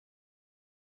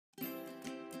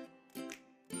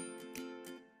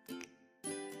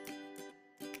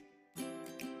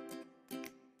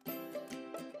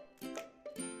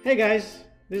Hey guys,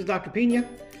 this is Dr. Pina.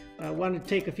 I wanted to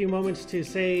take a few moments to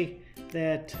say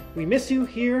that we miss you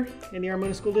here in the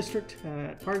Armona School District,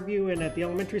 at Parkview and at the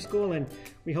elementary school, and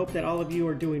we hope that all of you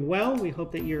are doing well. We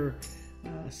hope that you're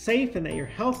safe and that you're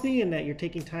healthy and that you're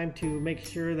taking time to make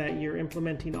sure that you're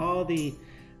implementing all the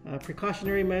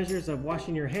precautionary measures of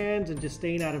washing your hands and just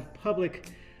staying out of public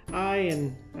eye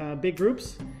and big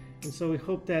groups. And so we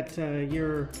hope that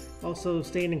you're also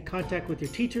staying in contact with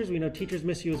your teachers. We know teachers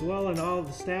miss you as well, and all of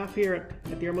the staff here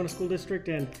at the Armona School District.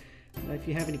 And if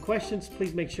you have any questions,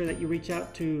 please make sure that you reach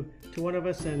out to one of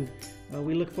us, and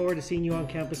we look forward to seeing you on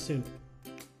campus soon.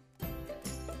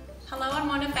 Hello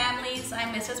Armona families,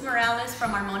 I'm Mrs. Morales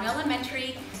from Armona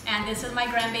Elementary, and this is my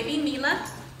grandbaby Mila.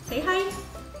 Say hi.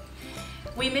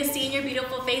 We miss seeing your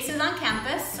beautiful faces on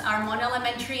campus. Armona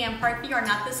Elementary and Parkview are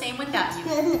not the same without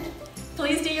you.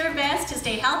 Please do your best to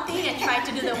stay healthy and try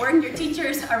to do the work your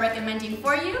teachers are recommending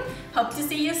for you. Hope to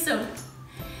see you soon.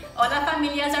 Hola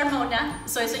familias Armona,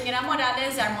 soy señora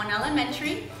Morales de Armona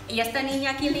Elementary y esta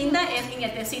niña aquí linda es mi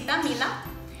nietecita Mila.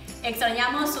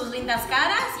 Extrañamos sus lindas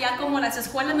caras, ya como las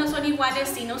escuelas no son iguales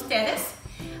sin ustedes.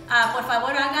 Por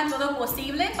favor hagan todo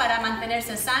posible para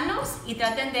mantenerse sanos y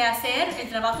traten de hacer el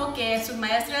trabajo que sus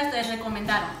maestras les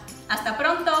recomendaron. Hasta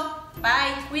pronto,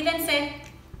 bye, cuídense.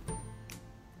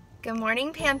 Good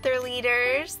morning, Panther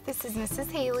leaders. This is Mrs.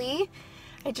 Haley.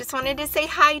 I just wanted to say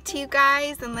hi to you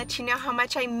guys and let you know how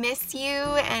much I miss you,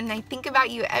 and I think about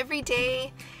you every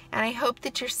day, and I hope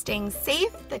that you're staying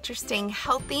safe, that you're staying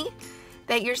healthy,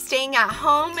 that you're staying at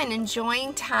home and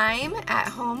enjoying time at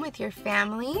home with your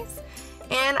families.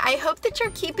 And I hope that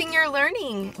you're keeping your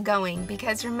learning going,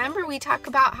 because remember, we talk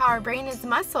about how our brain is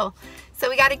muscle, so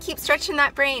we got to keep stretching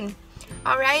that brain.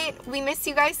 All right, we miss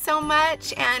you guys so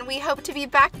much, and we hope to be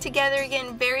back together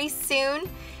again very soon.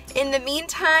 In the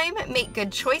meantime, make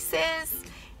good choices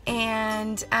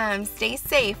and stay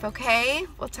safe, okay?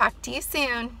 We'll talk to you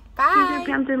soon. Bye.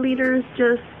 Panther leaders,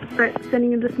 just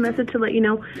sending you this message to let you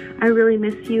know I really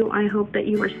miss you. I hope that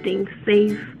you are staying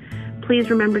safe. Please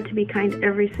remember to be kind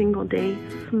every single day.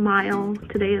 Smile.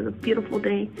 Today is a beautiful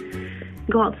day.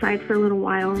 Go outside for a little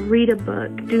while. Read a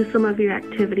book. Do some of your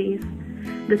activities.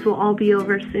 This will all be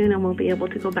over soon and we'll be able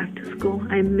to go back to school.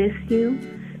 I miss you,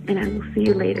 and I will see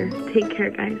you later. Take care,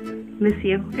 guys. Miss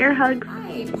you. Air hugs.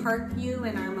 Hi, Parkview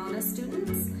and Armona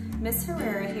students. Miss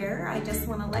Herrera here. I just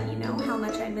want to let you know how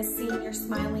much I miss seeing your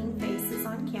smiling faces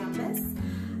on campus.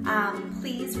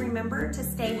 Please remember to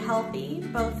stay healthy,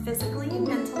 both physically and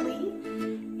mentally.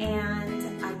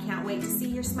 And I can't wait to see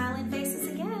your smiling faces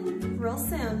again real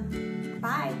soon.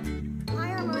 Bye.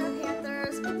 Hi, Armona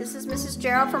Panthers. This is Mrs.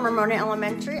 Gerald from Armona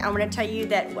Elementary. I want to tell you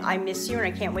that I miss you and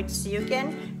I can't wait to see you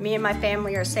again. Me and my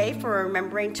family are safe. We're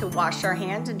remembering to wash our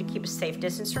hands and to keep a safe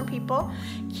distance from people.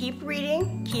 Keep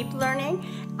reading, keep learning.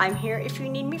 I'm here if you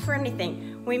need me for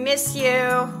anything. We miss you.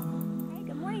 Hey,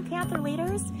 good morning, Panther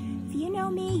leaders. If you know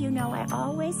me, you know I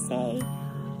always say,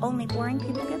 only boring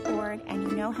people get bored, and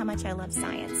you know how much I love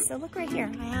science. So look right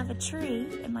here. I have a tree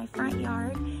in my front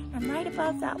yard, and right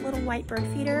above that little white bird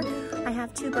feeder, I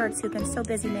have two birds who've been so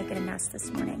busy making a nest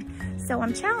this morning. So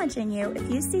I'm challenging you, if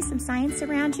you see some science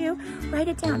around you, write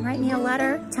it down, write me a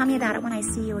letter, tell me about it when I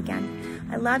see you again.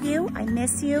 I love you, I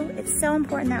miss you. It's so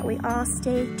important that we all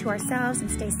stay to ourselves and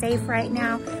stay safe right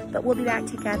now, but we'll be back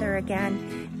together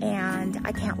again, and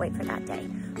I can't wait for that day.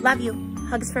 Love you.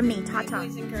 Hugs from me. Ta-ta. Hi,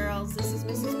 boys and girls. This is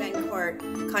Mrs. Bencourt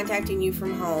contacting you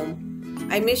from home.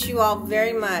 I miss you all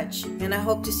very much, and I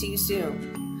hope to see you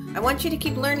soon. I want you to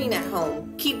keep learning at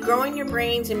home. Keep growing your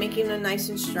brains and making them nice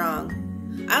and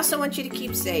strong. I also want you to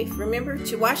keep safe. Remember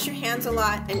to wash your hands a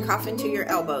lot and cough into your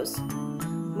elbows.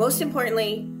 Most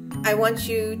importantly, I want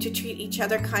you to treat each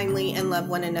other kindly and love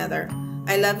one another.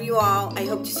 I love you all. I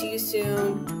hope to see you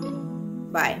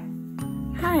soon. Bye.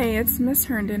 Hi, it's Miss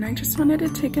Herndon. I just wanted to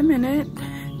take a minute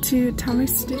to tell my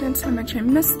students how much I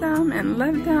miss them and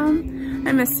love them.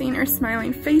 I miss seeing your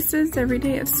smiling faces every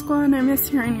day at school, and I miss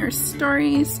hearing your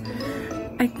stories.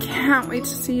 I can't wait to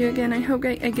see you again. I hope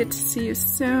I get to see you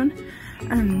soon.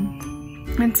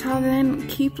 Until then,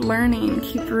 keep learning,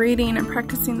 keep reading, and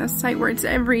practicing the sight words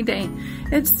every day.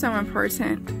 It's so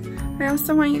important. I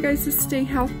also want you guys to stay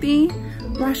healthy,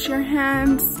 wash your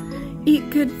hands, eat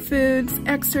good foods,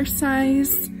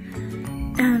 exercise,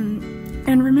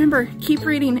 and remember, keep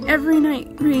reading every night.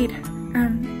 Read.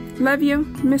 Love you,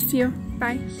 miss you.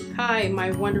 Bye. Hi,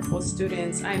 my wonderful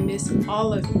students. I miss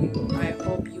all of you. I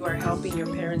hope you are helping your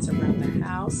parents around the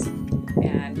house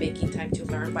and making time to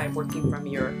learn by working from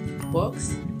your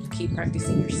books. Keep keep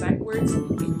practicing your sight words,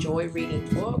 enjoy reading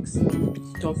books,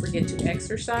 don't forget to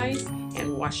exercise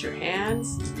and wash your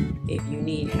hands. If you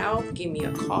need help, give me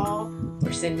a call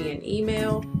or send me an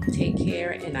email. Take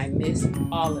care, and I miss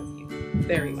all of you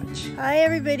very much. Hi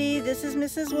everybody, this is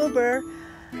Mrs. Wilbur.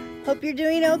 Hope you're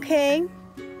doing okay.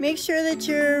 Make sure that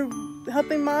you're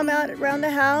helping Mom out around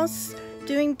the house,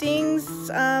 doing things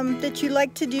that you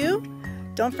like to do.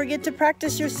 Don't forget to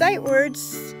practice your sight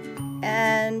words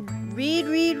and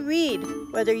read.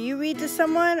 Whether you read to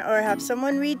someone or have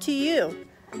someone read to you.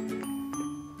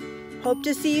 Hope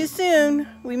to see you soon.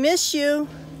 We miss you.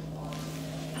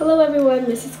 Hello everyone,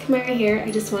 Mrs. Kamara here. I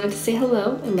just wanted to say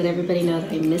hello and let everybody know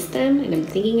that I miss them and I'm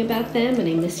thinking about them and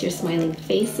I miss your smiling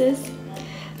faces.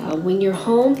 When you're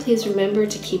home, please remember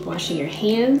to keep washing your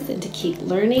hands and to keep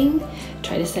learning.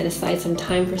 Try to set aside some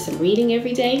time for some reading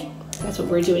every day. That's what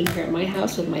we're doing here at my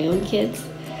house with my own kids.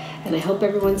 And I hope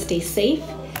everyone stays safe.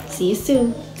 See you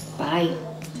soon. Bye.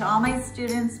 To all my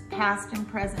students, past and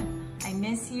present, I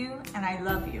miss you and I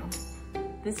love you.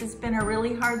 This has been a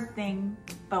really hard thing,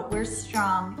 but we're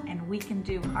strong and we can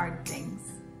do hard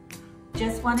things.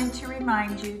 Just wanted to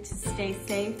remind you to stay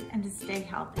safe and to stay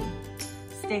healthy.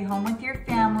 Stay home with your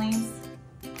families,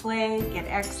 play, get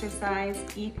exercise,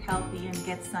 eat healthy, and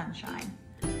get sunshine.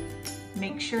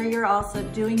 Make sure you're also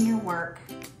doing your work,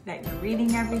 that you're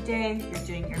reading every day, you're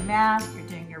doing your math, you're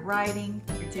doing your writing,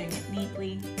 you're doing it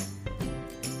neatly.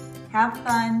 Have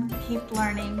fun, keep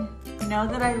learning. Know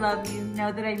that I love you,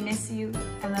 know that I miss you,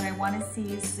 and that I want to see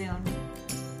you soon.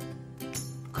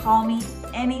 Call me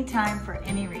anytime for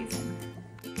any reason.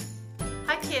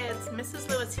 Hi kids, Mrs.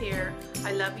 Lewis here.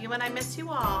 I love you and I miss you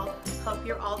all. Hope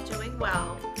you're all doing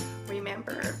well.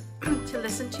 Remember to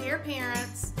listen to your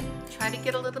parents. Try to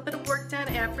get a little bit of work done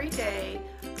every day.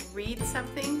 Read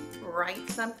something, write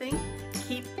something,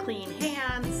 keep clean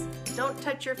hands. Don't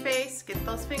touch your face, get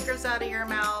those fingers out of your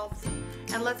mouth.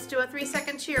 And let's do a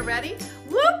 3-second cheer. Ready?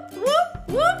 Whoop, whoop,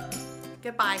 whoop.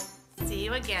 Goodbye. See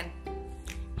you again.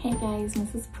 Hey guys,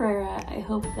 Mrs. Pereira. I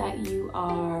hope that you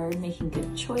are making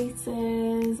good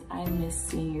choices. I miss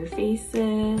seeing your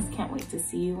faces. Can't wait to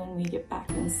see you when we get back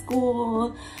in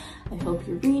school. I hope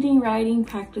you're reading, writing,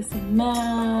 practicing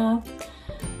math.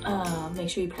 Make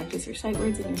sure you practice your sight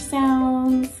words and your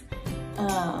sounds.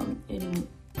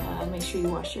 Make sure you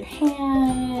wash your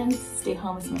hands. Stay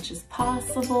home as much as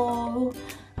possible.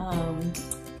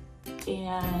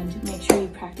 And make sure you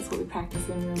practice what we practice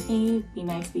in room 8. Be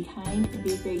nice, be kind, and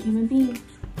be a great human being.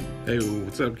 Hey,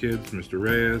 what's up kids? Mr.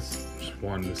 Reyes. Just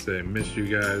wanted to say I miss you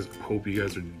guys. Hope you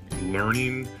guys are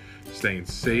learning, staying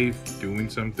safe, doing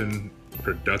something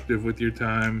productive with your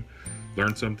time.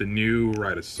 Learn something new,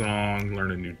 write a song,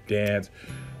 learn a new dance,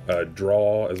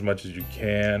 draw as much as you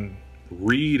can,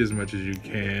 read as much as you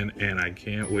can, and I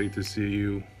can't wait to see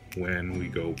you when we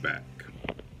go back.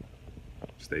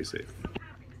 Stay safe.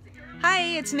 Hi,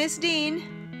 it's Miss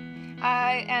Dean.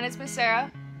 Hi, and it's Miss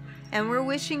Sarah. And we're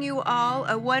wishing you all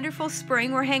a wonderful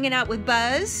spring. We're hanging out with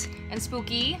Buzz and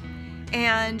Spooky.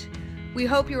 And we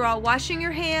hope you're all washing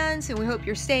your hands and we hope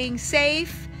you're staying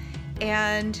safe.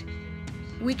 And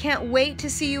we can't wait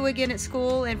to see you again at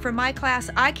school. And for my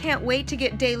class, I can't wait to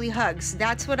get daily hugs.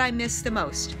 That's what I miss the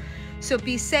most. So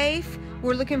be safe.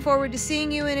 We're looking forward to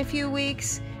seeing you in a few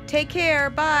weeks. Take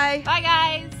care. Bye. Bye,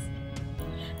 guys.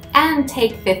 And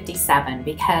take 57,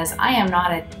 because I am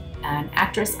not an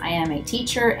actress, I am a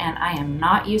teacher, and I am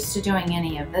not used to doing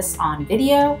any of this on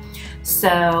video.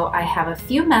 So I have a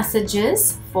few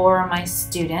messages for my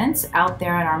students out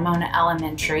there at Armona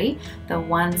Elementary, the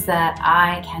ones that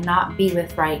I cannot be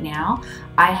with right now.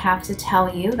 I have to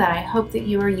tell you that I hope that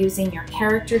you are using your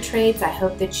character traits. I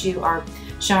hope that you are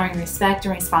showing respect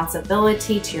and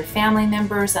responsibility to your family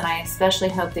members, and I especially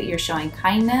hope that you're showing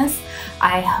kindness.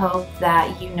 I hope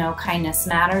that you know kindness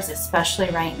matters, especially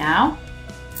right now.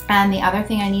 And the other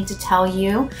thing I need to tell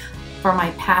you, for my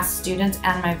past students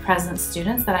and my present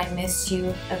students, that I miss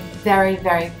you very,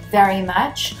 very, very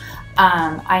much.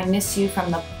 I miss you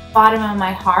from the bottom of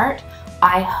my heart.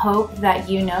 I hope that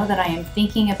you know that I am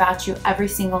thinking about you every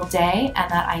single day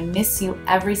and that I miss you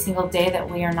every single day that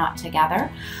we are not together.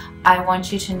 I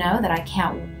want you to know that I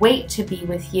can't wait to be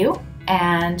with you,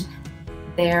 and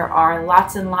there are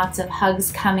lots and lots of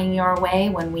hugs coming your way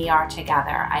when we are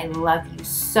together. I love you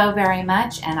so very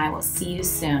much, and I will see you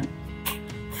soon.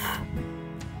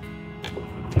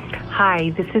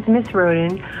 Hi, this is Miss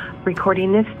Roden,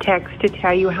 recording this text to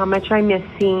tell you how much I miss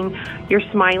seeing your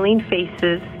smiling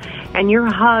faces and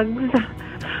your hugs.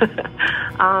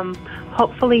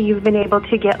 Hopefully you've been able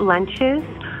to get lunches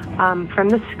from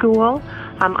the school.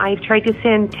 I've tried to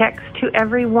send texts to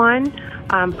everyone.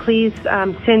 Please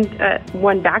send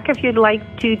one back if you'd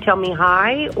like to tell me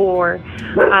hi, or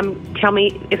tell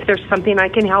me if there's something I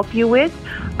can help you with.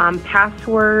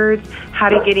 Passwords, how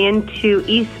to get into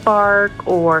eSpark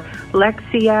or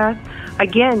Lexia.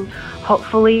 Again,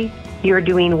 hopefully you're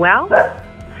doing well,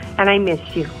 and I miss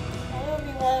you. Hello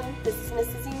everyone, this is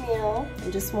Mrs. Emile. I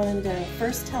just wanted to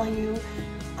first tell you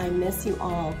I miss you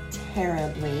all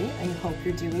terribly. I hope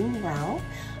you're doing well.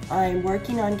 I'm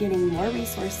working on getting more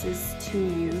resources to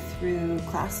you through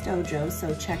Class Dojo,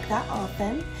 so check that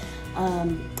often.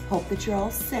 Hope that you're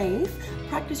all safe.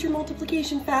 Practice your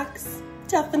multiplication facts,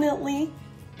 definitely,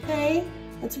 okay?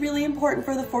 It's really important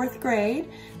for the 4th grade,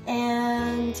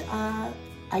 and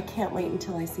I can't wait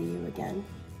until I see you again.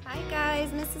 Hi guys,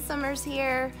 Mrs. Summers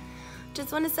here.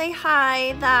 Just want to say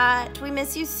hi, that we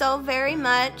miss you so very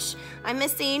much. I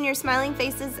miss seeing your smiling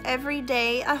faces every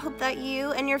day. I hope that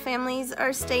you and your families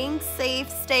are staying safe,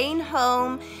 staying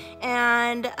home,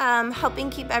 and helping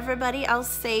keep everybody else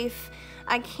safe.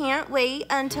 I can't wait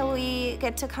until we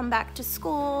get to come back to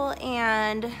school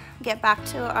and get back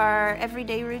to our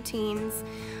everyday routines.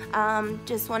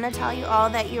 Just want to tell you all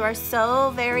that you are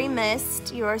so very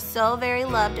missed, you are so very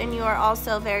loved, and you are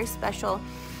also very special.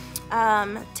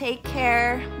 Take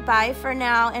care, bye for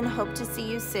now, and hope to see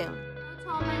you soon. To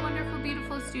all my wonderful,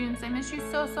 beautiful students, I miss you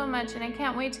so, so much, and I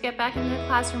can't wait to get back into the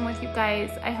classroom with you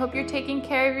guys. I hope you're taking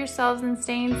care of yourselves and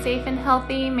staying safe and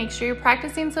healthy. Make sure you're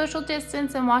practicing social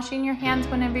distance and washing your hands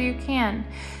whenever you can.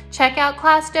 Check out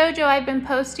Class Dojo, I've been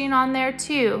posting on there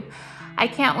too. I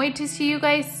can't wait to see you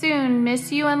guys soon.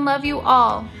 Miss you and love you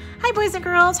all. Hi boys and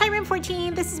girls, hi room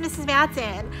 14, this is Mrs.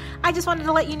 Madsen. I just wanted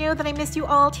to let you know that I miss you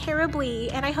all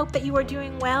terribly, and I hope that you are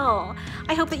doing well.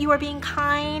 I hope that you are being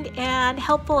kind and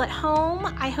helpful at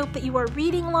home. I hope that you are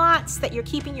reading lots, that you're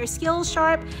keeping your skills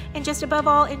sharp, and just above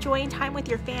all, enjoying time with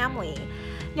your family.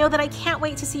 Know that I can't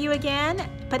wait to see you again,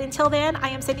 but until then, I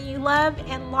am sending you love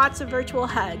and lots of virtual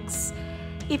hugs.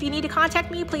 If you need to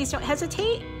contact me, please don't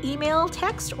hesitate. Email,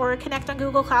 text, or connect on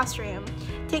Google Classroom.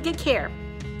 Take good care.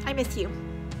 I miss you.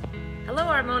 Hello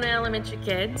Armona Elementary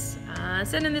kids.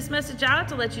 Sending this message out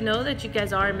to let you know that you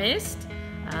guys are missed.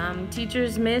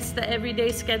 Teachers miss the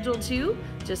everyday schedule too,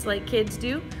 just like kids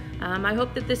do. I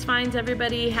hope that this finds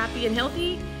everybody happy and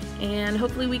healthy, and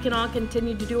hopefully we can all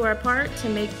continue to do our part to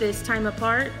make this time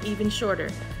apart even shorter.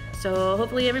 So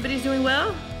hopefully everybody's doing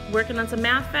well, working on some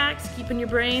math facts, keeping your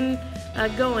brain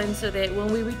going so that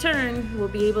when we return, we'll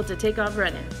be able to take off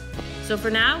running. So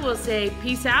for now, we'll say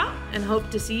peace out and hope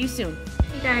to see you soon.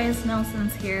 Hey guys,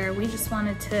 Nelson's here. We just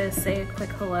wanted to say a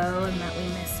quick hello and that we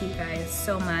miss you guys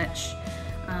so much.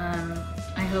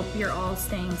 I hope you're all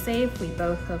staying safe. We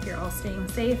both hope you're all staying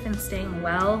safe and staying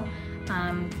well.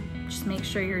 Just make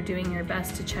sure you're doing your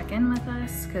best to check in with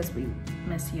us because we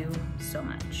miss you so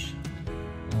much.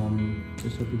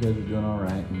 Just hope you guys are doing all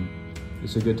right, and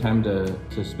it's a good time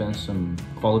to spend some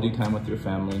quality time with your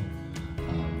family,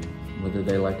 whether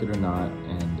they like it or not,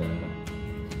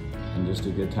 and just a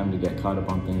good time to get caught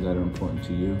up on things that are important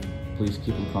to you. Please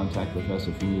keep in contact with us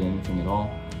if you need anything at all,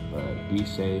 but be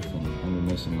safe, and we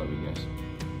miss and love you guys.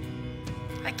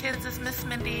 Hi kids, it's Miss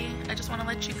Mindy. I just want to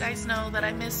let you guys know that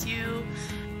I miss you,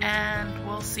 and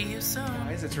we'll see you soon.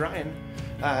 Guys, it's Ryan.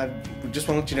 We just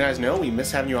want to let you guys know we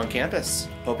miss having you on campus.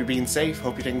 Hope you're being safe,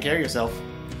 hope you're taking care of yourself.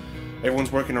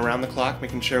 Everyone's working around the clock,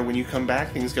 making sure when you come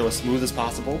back, things go as smooth as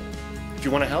possible. If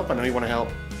you want to help, I know you want to help.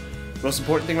 The most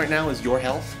important thing right now is your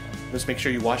health. Just make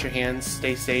sure you wash your hands,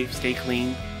 stay safe, stay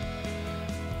clean.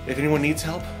 If anyone needs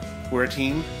help, we're a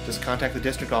team. Just contact the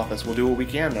district office. We'll do what we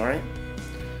can, alright?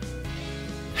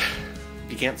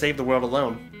 You can't save the world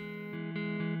alone.